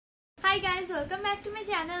Hi guys, welcome back to my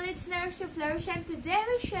channel. It's Nourish to Flourish, and today I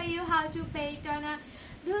will show you how to paint on a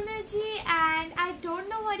dhunuchi. And I don't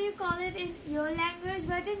know what you call it in your language,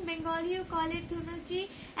 but in Bengali you call it dhunuchi.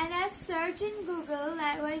 And I've searched in Google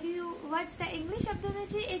what's the English of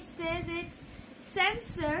dhunuchi. It says it's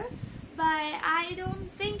censer, but I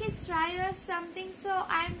don't think it's right or something, so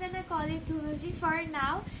I'm gonna call it dhunuchi for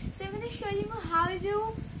now. So I'm gonna show you how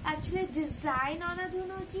to actually design on a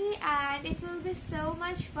dhunuchi, and it will be so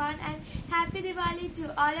much fun. And happy Diwali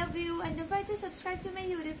to all of you, and don't forget to subscribe to my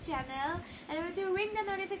YouTube channel and remember to ring the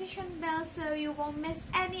notification bell so you won't miss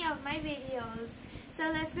any of my videos. So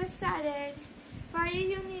let's get started. For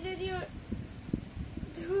you needed your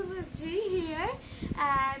dhunuchi here,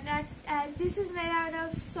 and this is made out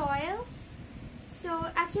of soil. So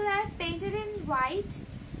actually I've painted in white,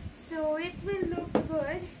 so it will look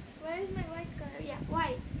good. Where is my white color? Yeah,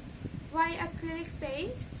 white acrylic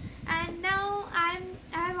paint. And now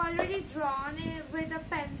I've already drawn it with a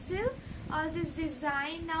pencil all this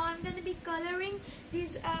design. Now I'm going to be coloring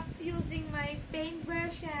these up using my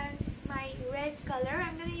paintbrush and my red color.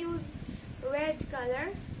 I'm going to use red color.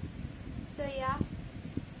 So yeah.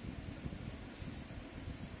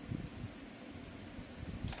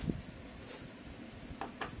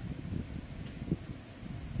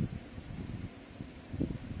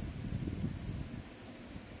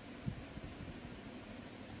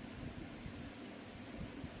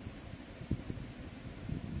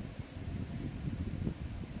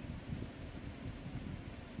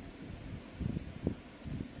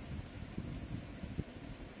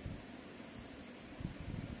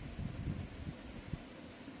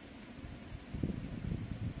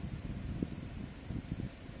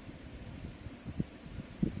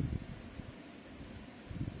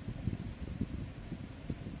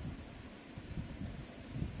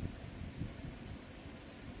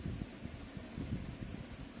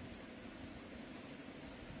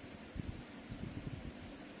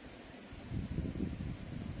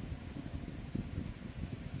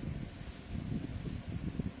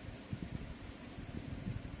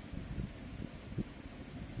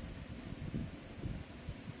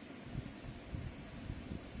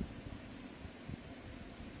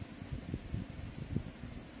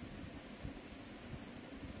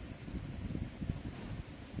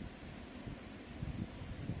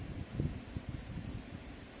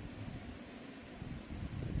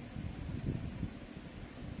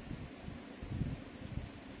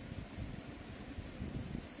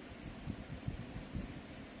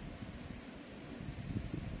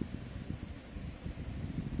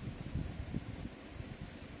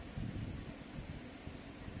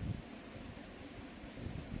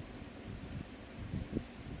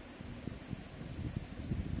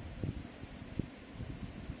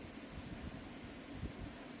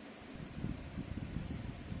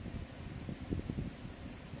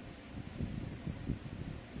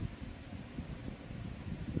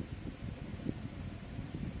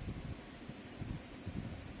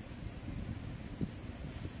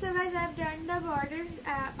 So guys, I've done the borders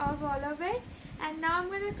of all of it, and now I'm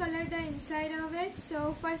going to color the inside of it.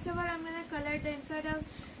 So first of all, I'm going to color the inside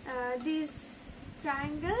of these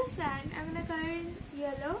triangles, and I'm going to color in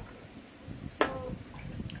yellow. So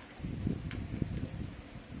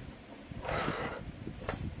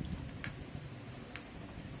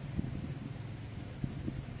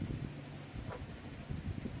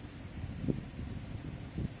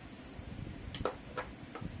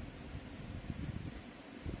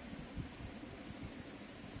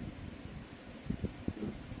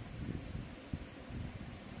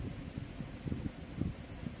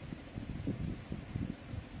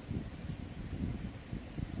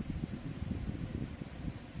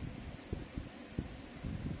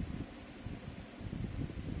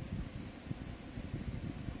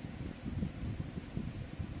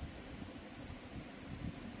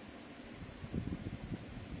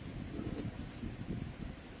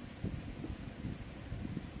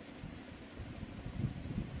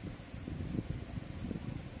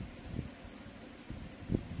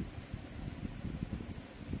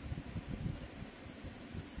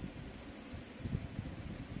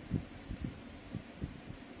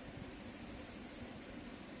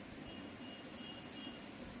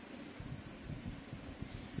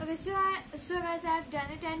okay, so guys, I've done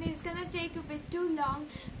it, and it's gonna take a bit too long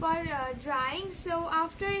for drying. So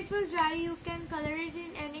after it will dry, you can color it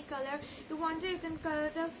in any color you want to. You can color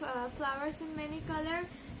the flowers in many color.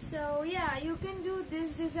 So yeah, you can do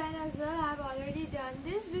this design as well. I've already done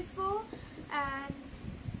this before, and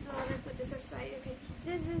so let me put this aside. Okay,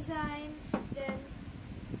 this design, then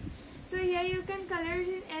so here you can color it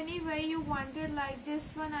in any way you wanted. Like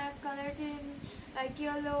this one, I've colored in like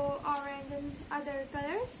yellow, orange and other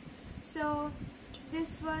colors. So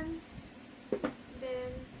this one,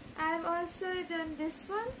 then I have also done this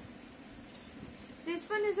one. This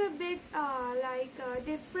one is a bit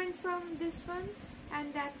different from this one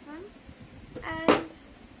and that one, and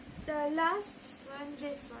the last one,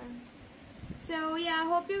 this one. So yeah, I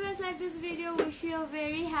hope you guys like this video. Wish you a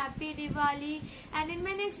very happy Diwali, and in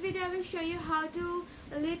my next video I will show you how to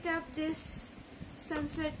lit up this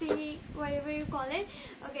censer thingy, whatever you call it.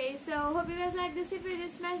 Okay, so hope you guys like this. If you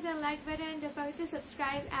just smash the like button, don't forget to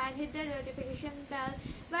subscribe and hit the notification bell.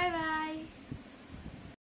 Bye bye.